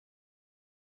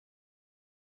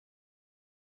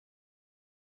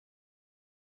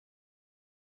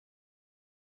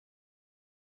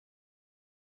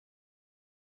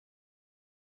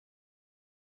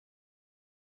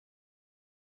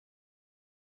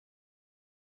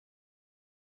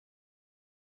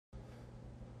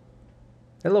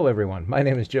Hello everyone, my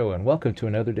name is Joe and welcome to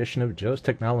another edition of Joe's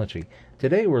Technology.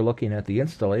 Today we're looking at the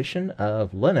installation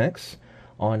of Linux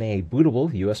on a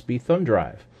bootable USB thumb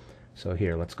drive. So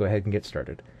here, let's go ahead and get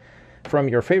started. From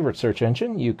your favorite search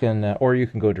engine, you can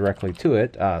go directly to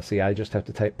it. See, I just have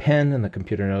to type pen and the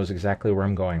computer knows exactly where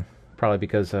I'm going. Probably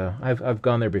because I've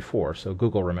gone there before, so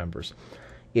Google remembers.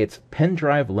 It's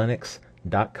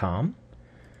pendrivelinux.com,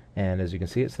 and as you can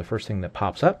see, it's the first thing that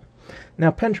pops up. Now,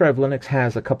 Pendrive Linux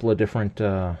has a couple of different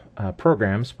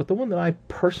programs, but the one that I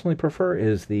personally prefer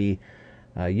is the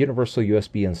Universal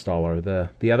USB installer.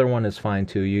 The other one is fine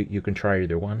too. You can try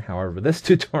either one. However, this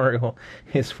tutorial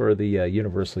is for the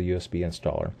Universal USB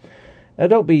installer. Now,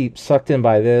 don't be sucked in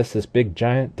by this big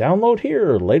giant download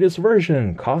here, latest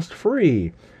version, cost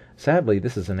free. Sadly,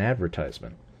 this is an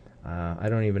advertisement. I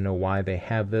don't even know why they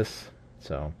have this,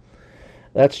 so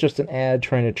that's just an ad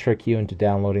trying to trick you into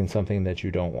downloading something that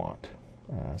you don't want.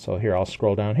 So here, I'll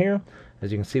scroll down here.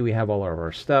 As you can see, we have all of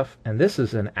our stuff, and this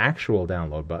is an actual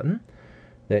download button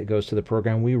that goes to the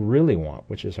program we really want,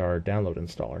 which is our download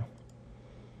installer.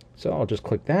 So I'll just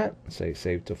click that, say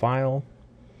Save to File.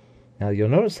 Now you'll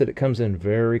notice that it comes in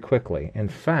very quickly. In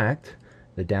fact,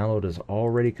 the download is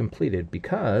already completed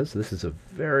because this is a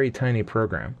very tiny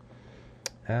program.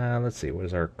 Let's see, what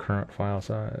is our current file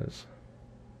size?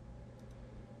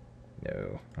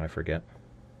 No, I forget.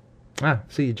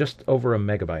 See, just over a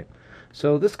megabyte.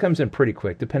 So this comes in pretty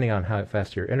quick, depending on how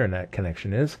fast your internet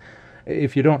connection is.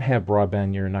 If you don't have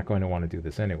broadband, you're not going to want to do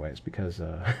this anyways, because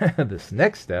this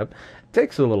next step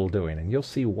takes a little doing, and you'll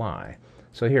see why.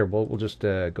 So here, we'll just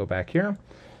go back here,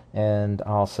 and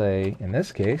I'll say, in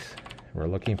this case, we're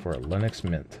looking for a Linux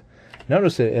Mint.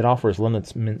 Notice it offers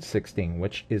Linux Mint 16,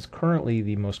 which is currently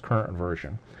the most current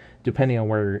version. Depending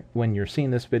on when you're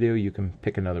seeing this video, you can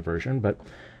pick another version, but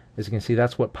as you can see,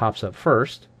 that's what pops up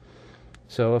first.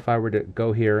 So if I were to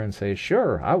go here and say,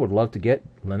 sure, I would love to get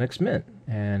Linux Mint,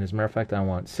 and as a matter of fact, I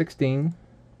want 16,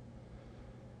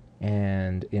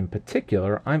 and in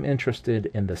particular, I'm interested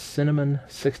in the Cinnamon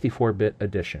 64-bit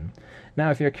edition.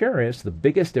 Now, if you're curious, the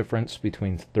biggest difference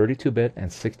between 32-bit and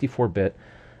 64-bit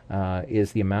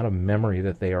is the amount of memory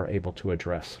that they are able to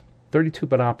address.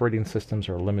 32-bit operating systems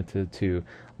are limited to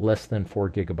less than 4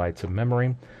 gigabytes of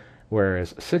memory,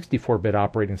 whereas 64-bit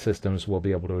operating systems will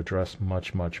be able to address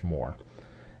much, much more.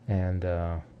 And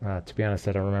to be honest,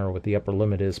 I don't remember what the upper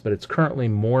limit is, but it's currently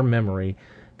more memory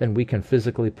than we can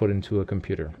physically put into a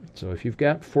computer. So if you've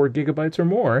got 4 gigabytes or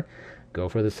more, go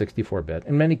for the 64-bit.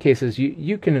 In many cases,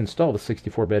 you can install the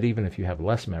 64-bit even if you have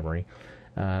less memory,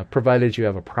 provided you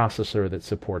have a processor that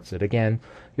supports it. Again,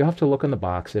 you'll have to look on the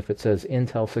box. If it says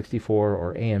Intel 64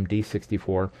 or AMD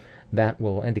 64, that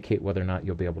will indicate whether or not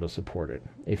you'll be able to support it.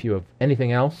 If you have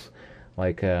anything else,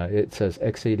 like it says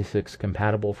x86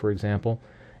 compatible, for example,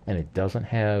 and it doesn't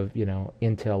have,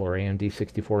 Intel or AMD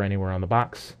 64 anywhere on the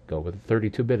box, go with the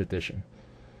 32-bit edition.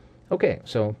 Okay,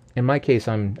 so in my case,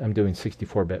 I'm doing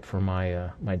 64-bit for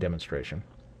my demonstration.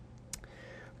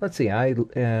 Let's see, I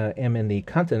am in the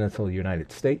continental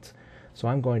United States, so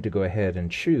I'm going to go ahead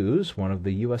and choose one of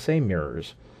the USA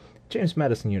mirrors. James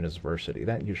Madison University,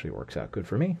 that usually works out good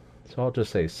for me. So I'll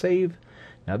just say save.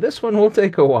 Now this one will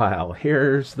take a while.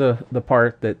 Here's the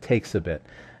part that takes a bit.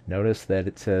 Notice that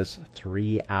it says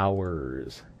 3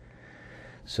 hours.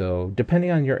 So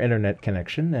depending on your internet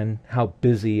connection and how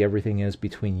busy everything is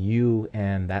between you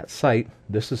and that site,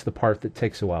 this is the part that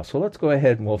takes a while. So let's go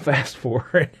ahead and we'll fast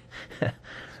forward.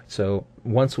 So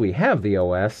once we have the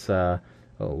OS, oh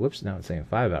whoops, now it's saying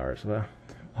 5 hours. Well,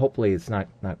 hopefully it's not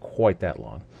quite that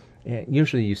long. And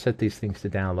usually you set these things to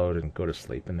download and go to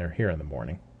sleep, and they're here in the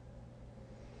morning.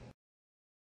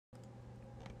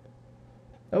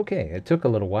 Okay, it took a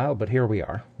little while, but here we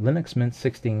are. Linux Mint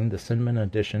 16, the Cinnamon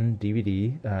Edition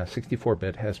DVD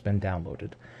 64-bit has been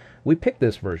downloaded. We picked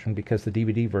this version because the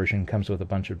DVD version comes with a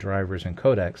bunch of drivers and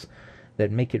codecs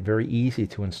that make it very easy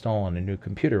to install on a new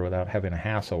computer without having a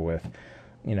hassle with,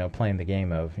 playing the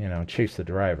game of, chase the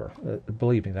driver.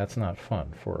 Believe me, that's not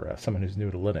fun for someone who's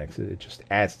new to Linux. It just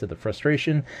adds to the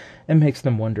frustration and makes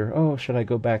them wonder, oh, should I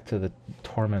go back to the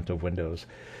torment of Windows?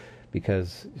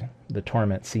 Because the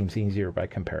torment seems easier by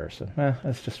comparison.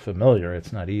 That's just familiar.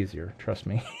 It's not easier. Trust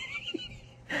me.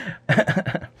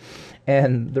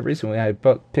 And the reason I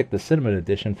picked the Cinnamon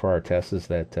Edition for our test is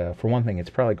that, for one thing,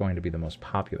 it's probably going to be the most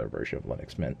popular version of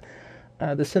Linux Mint.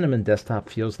 The Cinnamon desktop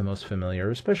feels the most familiar,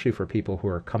 especially for people who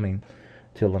are coming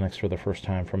to Linux for the first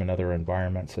time from another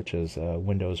environment, such as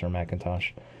Windows or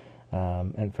Macintosh.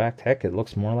 In fact, heck, it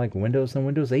looks more like Windows than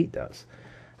Windows 8 does.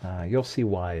 You'll see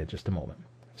why in just a moment.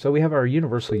 So we have our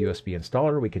Universal USB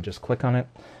installer. We can just click on it.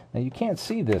 Now you can't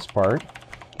see this part,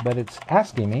 but it's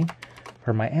asking me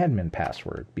for my admin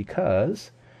password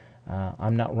because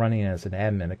I'm not running as an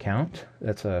admin account.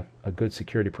 That's a good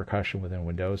security precaution within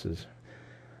Windows is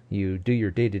you do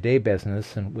your day-to-day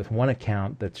business and with one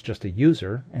account that's just a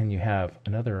user, and you have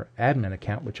another admin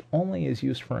account which only is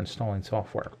used for installing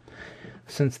software.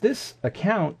 Since this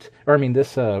account, or I mean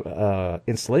this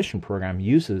installation program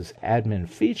uses admin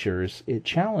features, it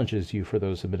challenges you for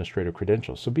those administrative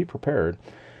credentials. So be prepared.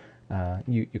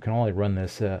 You can only run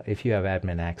this if you have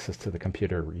admin access to the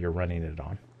computer you're running it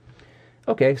on.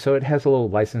 Okay, so it has a little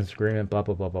license agreement, blah,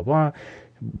 blah, blah, blah, blah.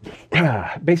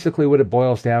 Basically what it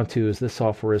boils down to is this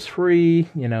software is free.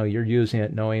 You know, you're using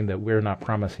it knowing that we're not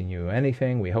promising you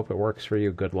anything. We hope it works for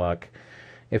you. Good luck.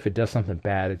 If it does something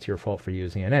bad, it's your fault for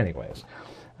using it anyways.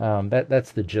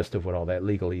 That's the gist of what all that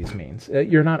legalese means.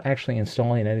 You're not actually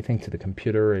installing anything to the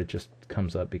computer. It just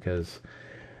comes up because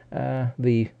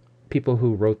the people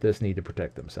who wrote this need to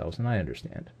protect themselves, and I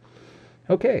understand.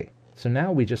 Okay. So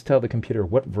now we just tell the computer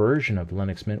what version of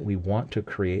Linux Mint we want to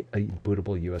create a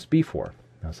bootable USB for.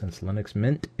 Now since Linux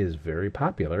Mint is very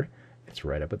popular, it's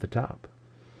right up at the top.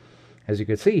 As you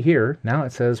can see here, now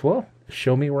it says, well,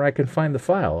 show me where I can find the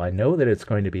file. I know that it's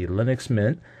going to be Linux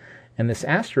Mint, and this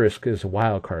asterisk is a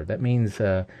wildcard. That means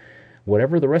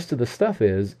whatever the rest of the stuff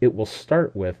is, it will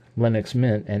start with Linux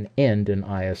Mint and end in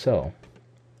ISO,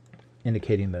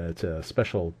 indicating that it's a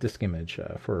special disk image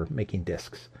for making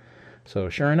disks. So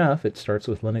sure enough, it starts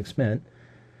with Linux Mint.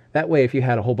 That way, if you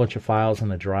had a whole bunch of files on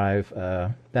the drive,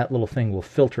 that little thing will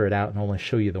filter it out and only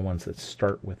show you the ones that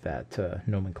start with that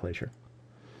nomenclature.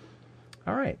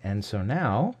 All right, and so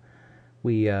now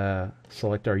we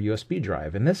select our USB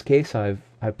drive. In this case, I've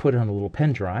put in a little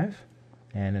pen drive,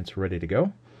 and it's ready to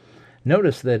go.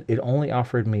 Notice that it only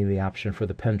offered me the option for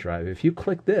the pen drive. If you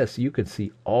click this, you can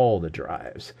see all the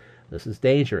drives. This is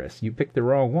dangerous. You pick the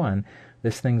wrong one,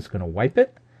 this thing's going to wipe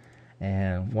it.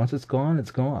 And once it's gone, it's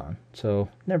gone. So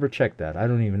never check that. I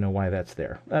don't even know why that's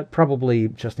there. Probably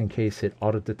just in case it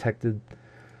auto-detected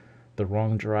the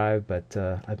wrong drive, but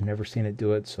I've never seen it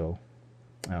do it. So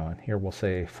and here we'll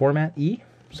say Format E.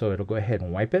 So it'll go ahead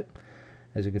and wipe it.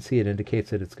 As you can see, it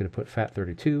indicates that it's going to put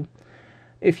FAT32.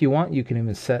 If you want, you can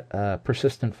even set a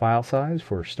persistent file size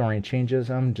for storing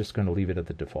changes. I'm just going to leave it at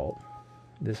the default.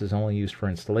 This is only used for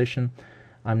installation.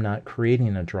 I'm not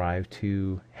creating a drive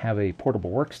to have a portable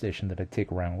workstation that I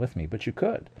take around with me, but you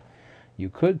could. You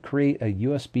could create a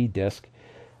USB disk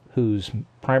whose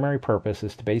primary purpose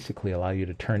is to basically allow you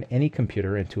to turn any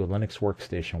computer into a Linux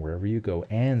workstation wherever you go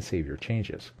and save your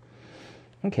changes.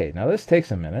 Okay, now this takes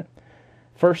a minute.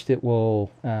 First it will,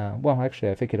 well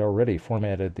actually I think it already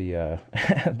formatted the,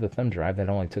 the thumb drive. That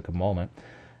only took a moment.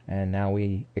 And now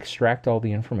we extract all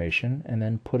the information and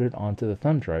then put it onto the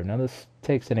thumb drive. Now this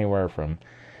takes anywhere from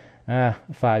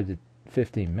 5 to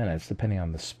 15 minutes, depending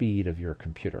on the speed of your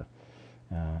computer.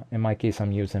 In my case,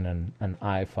 I'm using an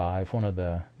i5, one of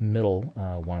the middle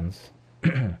ones.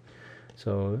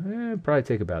 So it'll probably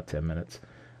take about 10 minutes.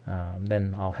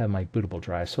 Then I'll have my bootable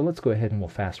drive. So let's go ahead and we'll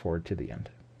fast forward to the end.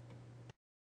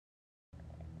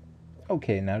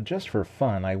 Okay, now just for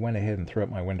fun, I went ahead and threw up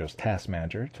my Windows Task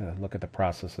Manager to look at the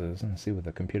processes and see what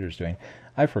the computer's doing.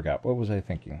 I forgot. What was I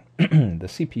thinking? The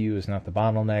CPU is not the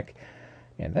bottleneck.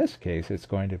 In this case, it's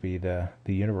going to be the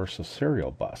universal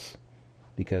serial bus,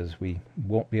 because we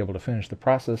won't be able to finish the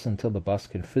process until the bus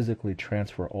can physically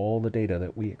transfer all the data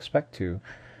that we expect to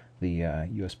the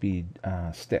USB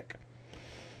stick.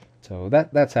 So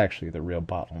that's actually the real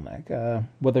bottleneck.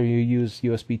 Whether you use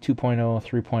USB 2.0,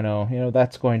 3.0, you know,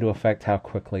 that's going to affect how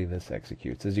quickly this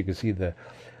executes. As you can see, the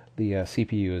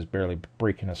CPU is barely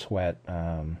breaking a sweat.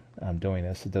 I'm doing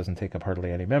this. It doesn't take up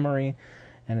hardly any memory,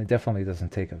 and it definitely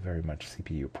doesn't take up very much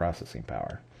CPU processing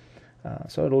power.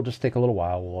 So it'll just take a little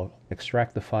while. We'll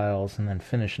extract the files and then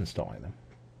finish installing them.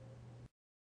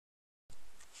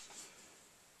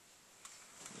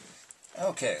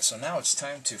 Okay, so now it's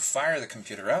time to fire the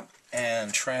computer up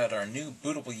and try out our new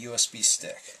bootable USB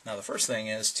stick. Now the first thing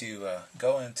is to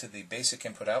go into the basic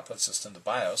input-output system, the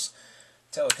BIOS,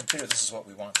 tell the computer this is what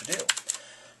we want to do.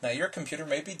 Now your computer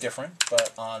may be different,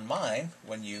 but on mine,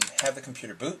 when you have the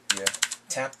computer boot, you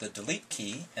tap the delete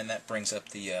key and that brings up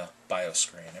the BIOS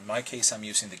screen. In my case, I'm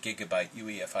using the Gigabyte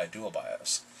UEFI Dual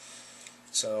BIOS.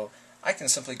 So I can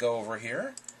simply go over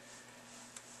here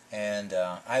and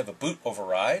I have a boot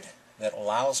override that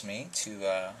allows me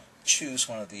to choose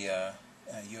one of the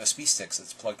USB sticks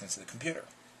that's plugged into the computer.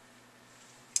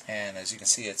 And as you can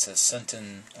see, it says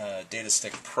Centon Data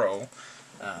Stick Pro.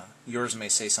 Yours may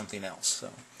say something else.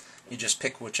 So you just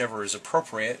pick whichever is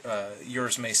appropriate.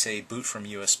 Yours may say boot from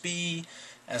USB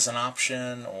as an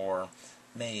option, or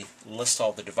may list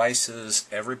all the devices.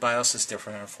 Every BIOS is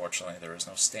different, unfortunately. There is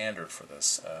no standard for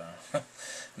this.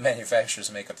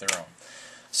 Manufacturers make up their own.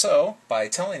 So, by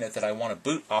telling it that I want to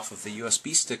boot off of the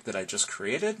USB stick that I just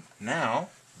created, now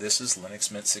this is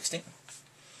Linux Mint 16.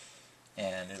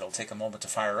 And it'll take a moment to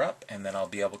fire up, and then I'll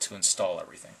be able to install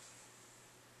everything.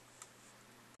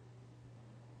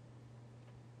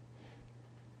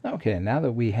 Okay, now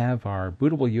that we have our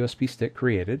bootable USB stick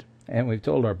created, and we've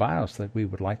told our BIOS that we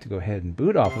would like to go ahead and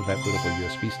boot off of that bootable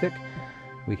USB stick,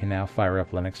 we can now fire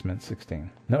up Linux Mint 16.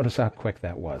 Notice how quick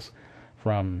that was.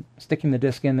 From sticking the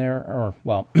disk in there, or,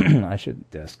 well, I should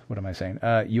disk, what am I saying?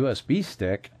 USB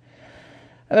stick.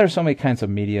 There's so many kinds of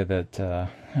media that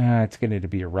it's going to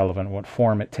be irrelevant what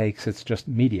form it takes. It's just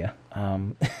media.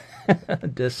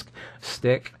 Disk,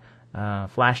 stick,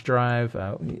 flash drive.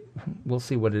 We'll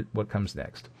see what comes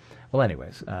next. Well,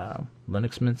 anyways,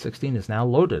 Linux Mint 16 is now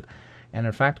loaded. And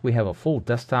in fact, we have a full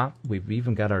desktop. We've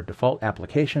even got our default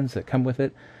applications that come with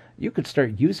it. You could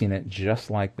start using it just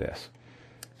like this.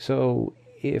 So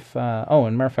if, oh,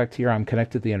 and matter of fact, here I'm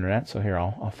connected to the internet, so here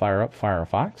I'll fire up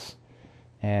Firefox.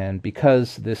 And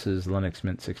because this is Linux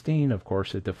Mint 16, of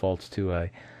course, it defaults to a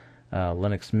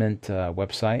Linux Mint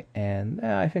website. And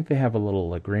I think they have a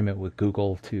little agreement with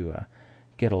Google to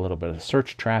get a little bit of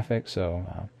search traffic. So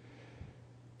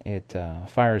it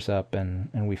fires up,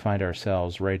 and we find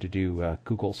ourselves ready to do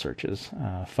Google searches,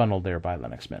 funneled there by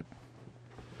Linux Mint.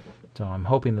 So I'm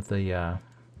hoping that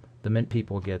the Mint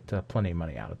people get plenty of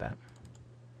money out of that.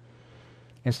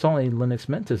 Installing Linux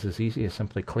Mint is as easy as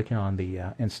simply clicking on the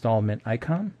Install Mint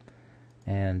icon.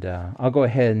 And I'll go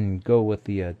ahead and go with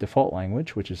the default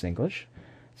language, which is English,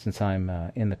 since I'm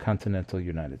in the continental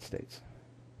United States.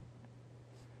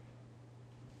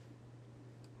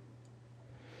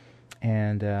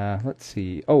 And let's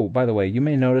see. Oh, by the way, you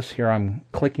may notice here I'm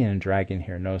clicking and dragging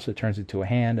here. Notice it turns into a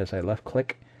hand as I left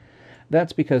click.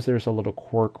 That's because there's a little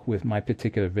quirk with my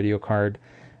particular video card.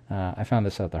 I found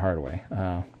this out the hard way.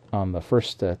 On the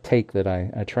first take that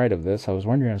I tried of this, I was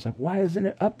wondering, I was like, why isn't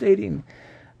it updating?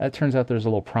 It turns out there's a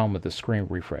little problem with the screen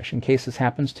refresh. In case this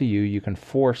happens to you, you can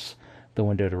force the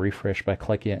window to refresh by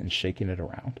clicking it and shaking it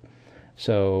around.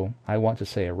 So I want to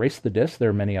say erase the disk. There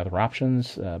are many other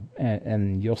options,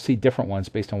 and you'll see different ones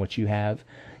based on what you have.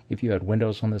 If you had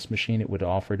Windows on this machine, it would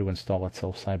offer to install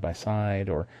itself side by side,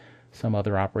 or some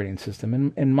other operating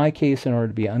system. In my case, in order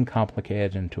to be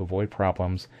uncomplicated and to avoid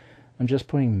problems, I'm just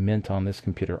putting Mint on this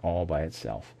computer all by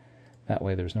itself. That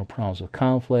way there's no problems with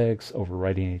conflicts,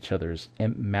 overwriting each other's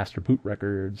master boot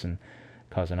records, and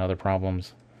causing other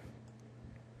problems.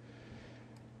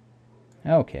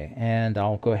 Okay, and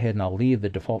I'll go ahead and I'll leave the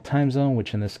default time zone,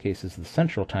 which in this case is the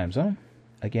Central Time Zone.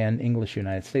 Again, English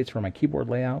United States for my keyboard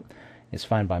layout is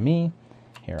fine by me.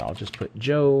 Here, I'll just put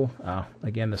Joe.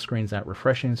 Again, the screen's not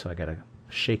refreshing, so I gotta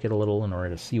shake it a little in order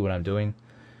to see what I'm doing.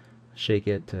 Shake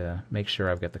it to make sure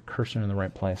I've got the cursor in the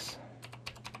right place.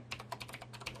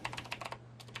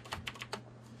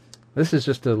 This is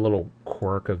just a little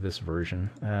quirk of this version.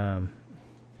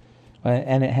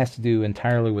 And it has to do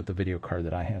entirely with the video card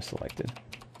that I have selected.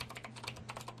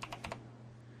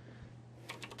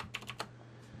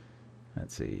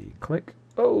 Let's see. Click.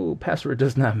 Oh, password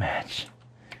does not match.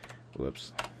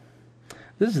 Whoops.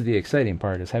 This is the exciting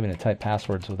part, is having to type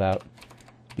passwords without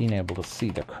being able to see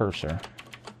the cursor.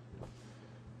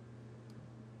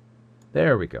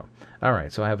 There we go.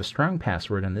 Alright, so I have a strong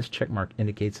password, and this check mark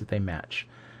indicates that they match.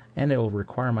 And it will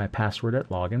require my password at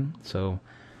login, so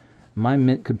my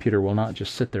Mint computer will not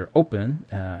just sit there open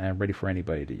and ready for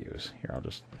anybody to use. Here, I'll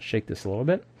just shake this a little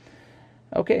bit.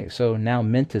 Okay, so now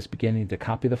Mint is beginning to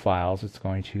copy the files. It's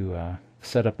going to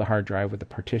set up the hard drive with the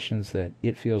partitions that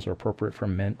it feels are appropriate for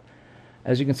Mint.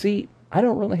 As you can see, I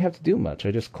don't really have to do much.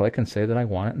 I just click and say that I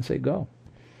want it and say go.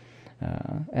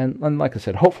 And like I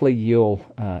said, hopefully you'll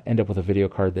end up with a video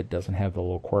card that doesn't have the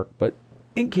little quirk. But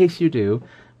in case you do,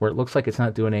 where it looks like it's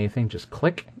not doing anything, just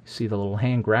click, see the little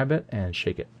hand, grab it, and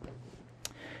shake it.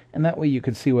 And that way you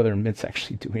can see whether Mint's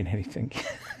actually doing anything.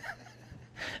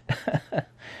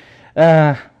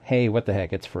 Hey, what the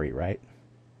heck, it's free, right?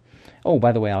 Oh,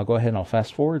 by the way, I'll go ahead and I'll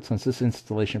fast forward, since this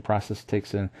installation process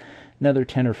takes another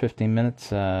 10 or 15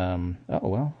 minutes. Oh,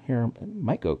 well, here it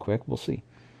might go quick. We'll see.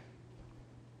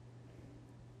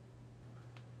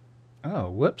 Oh,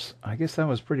 whoops. I guess that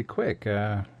was pretty quick.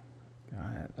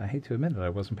 I hate to admit it, I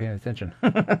wasn't paying attention.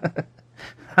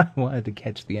 I wanted to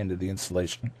catch the end of the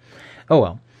installation. Oh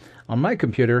well. On my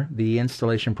computer, the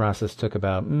installation process took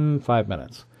about 5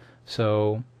 minutes.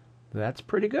 So that's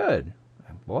pretty good.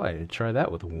 Boy, I did try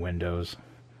that with Windows.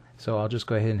 So I'll just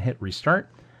go ahead and hit restart,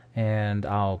 and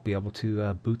I'll be able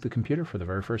to boot the computer for the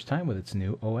very first time with its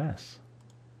new OS.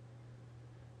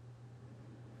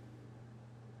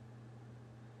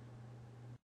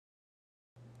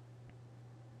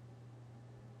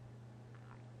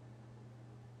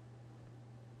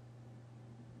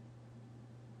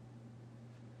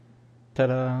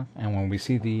 Ta-da! And when we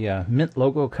see the Mint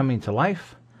logo coming to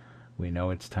life, we know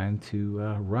it's time to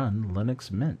run Linux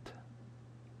Mint.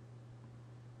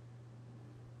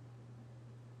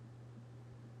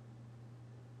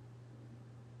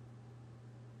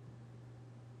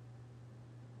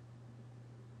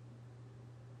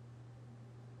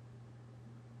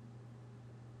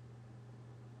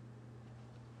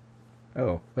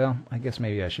 Oh, well, I guess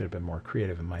maybe I should have been more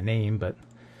creative in my name, but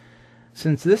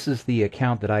since this is the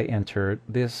account that I entered,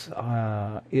 this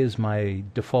is my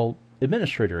default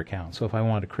administrator account. So if I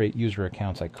wanted to create user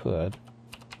accounts, I could.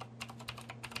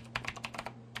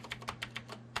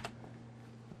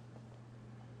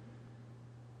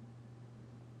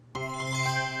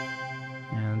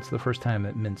 And it's the first time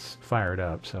that Mint's fired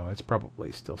up, so it's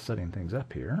probably still setting things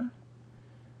up here.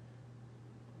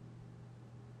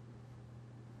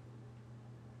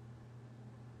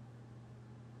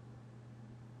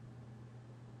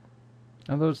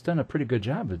 Although it's done a pretty good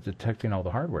job of detecting all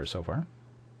the hardware so far.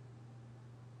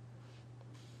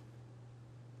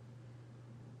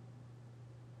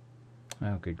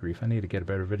 Oh, good grief. I need to get a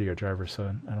better video driver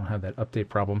so I don't have that update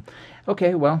problem.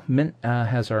 Okay, well, Mint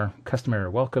has our customary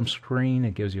welcome screen.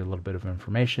 It gives you a little bit of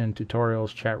information,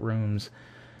 tutorials, chat rooms.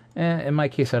 In my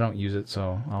case, I don't use it,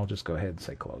 so I'll just go ahead and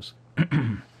say close.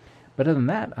 But other than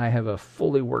that, I have a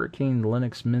fully working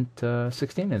Linux Mint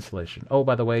 16 installation. Oh,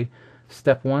 by the way,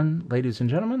 step 1, ladies and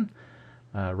gentlemen,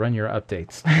 run your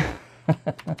updates.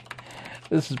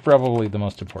 This is probably the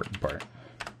most important part.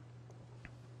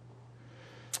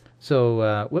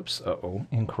 So, whoops,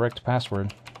 incorrect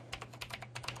password.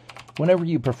 Whenever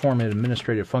you perform an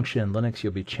administrative function in Linux,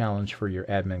 you'll be challenged for your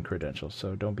admin credentials,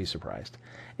 so don't be surprised.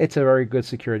 It's a very good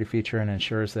security feature and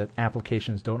ensures that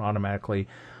applications don't automatically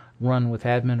run with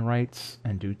admin rights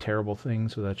and do terrible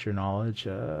things without your knowledge,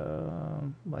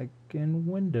 like in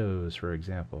Windows, for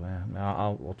example.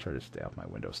 I'll try to stay off my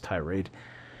Windows tirade.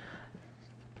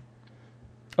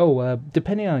 Oh,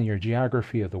 depending on your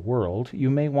geography of the world, you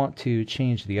may want to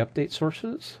change the update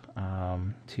sources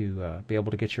to be able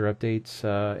to get your updates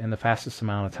in the fastest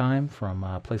amount of time from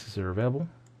places that are available.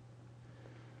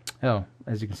 Oh,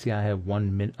 as you can see, I have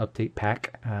one Mint update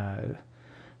pack.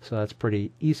 So that's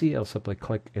pretty easy. I'll simply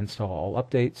click install all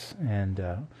updates.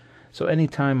 And so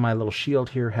anytime my little shield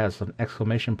here has an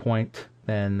exclamation point,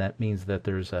 then that means that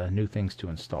there's new things to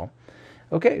install.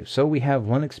 Okay, so we have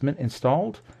Linux Mint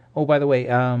installed. Oh, by the way,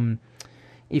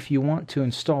 if you want to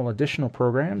install additional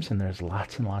programs, and there's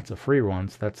lots and lots of free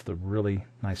ones, that's the really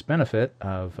nice benefit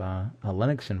of a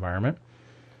Linux environment.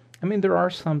 I mean, there are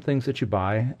some things that you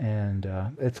buy, and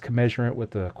it's commensurate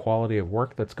with the quality of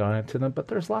work that's gone into them, but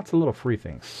there's lots of little free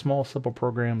things. Small, simple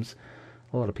programs.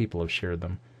 A lot of people have shared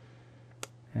them.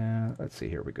 Let's see,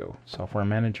 here we go. Software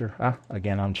Manager.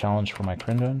 Again, I'm challenged for my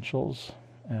credentials.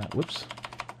 Whoops,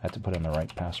 I had to put in the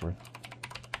right password.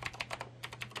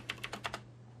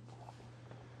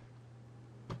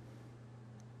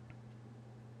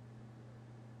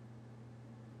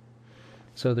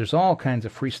 So there's all kinds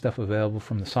of free stuff available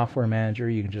from the Software Manager.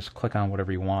 You can just click on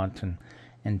whatever you want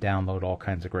and download all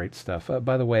kinds of great stuff.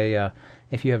 By the way,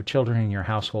 if you have children in your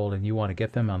household and you want to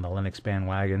get them on the Linux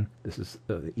bandwagon, this is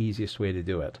the easiest way to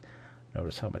do it.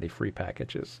 Notice how many free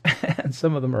packages. And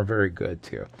some of them are very good,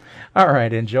 too. All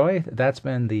right, enjoy. That's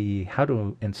been the how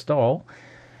to install,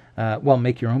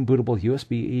 make your own bootable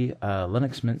USB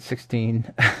Linux Mint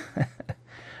 16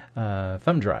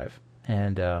 thumb drive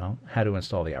and how to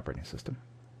install the operating system.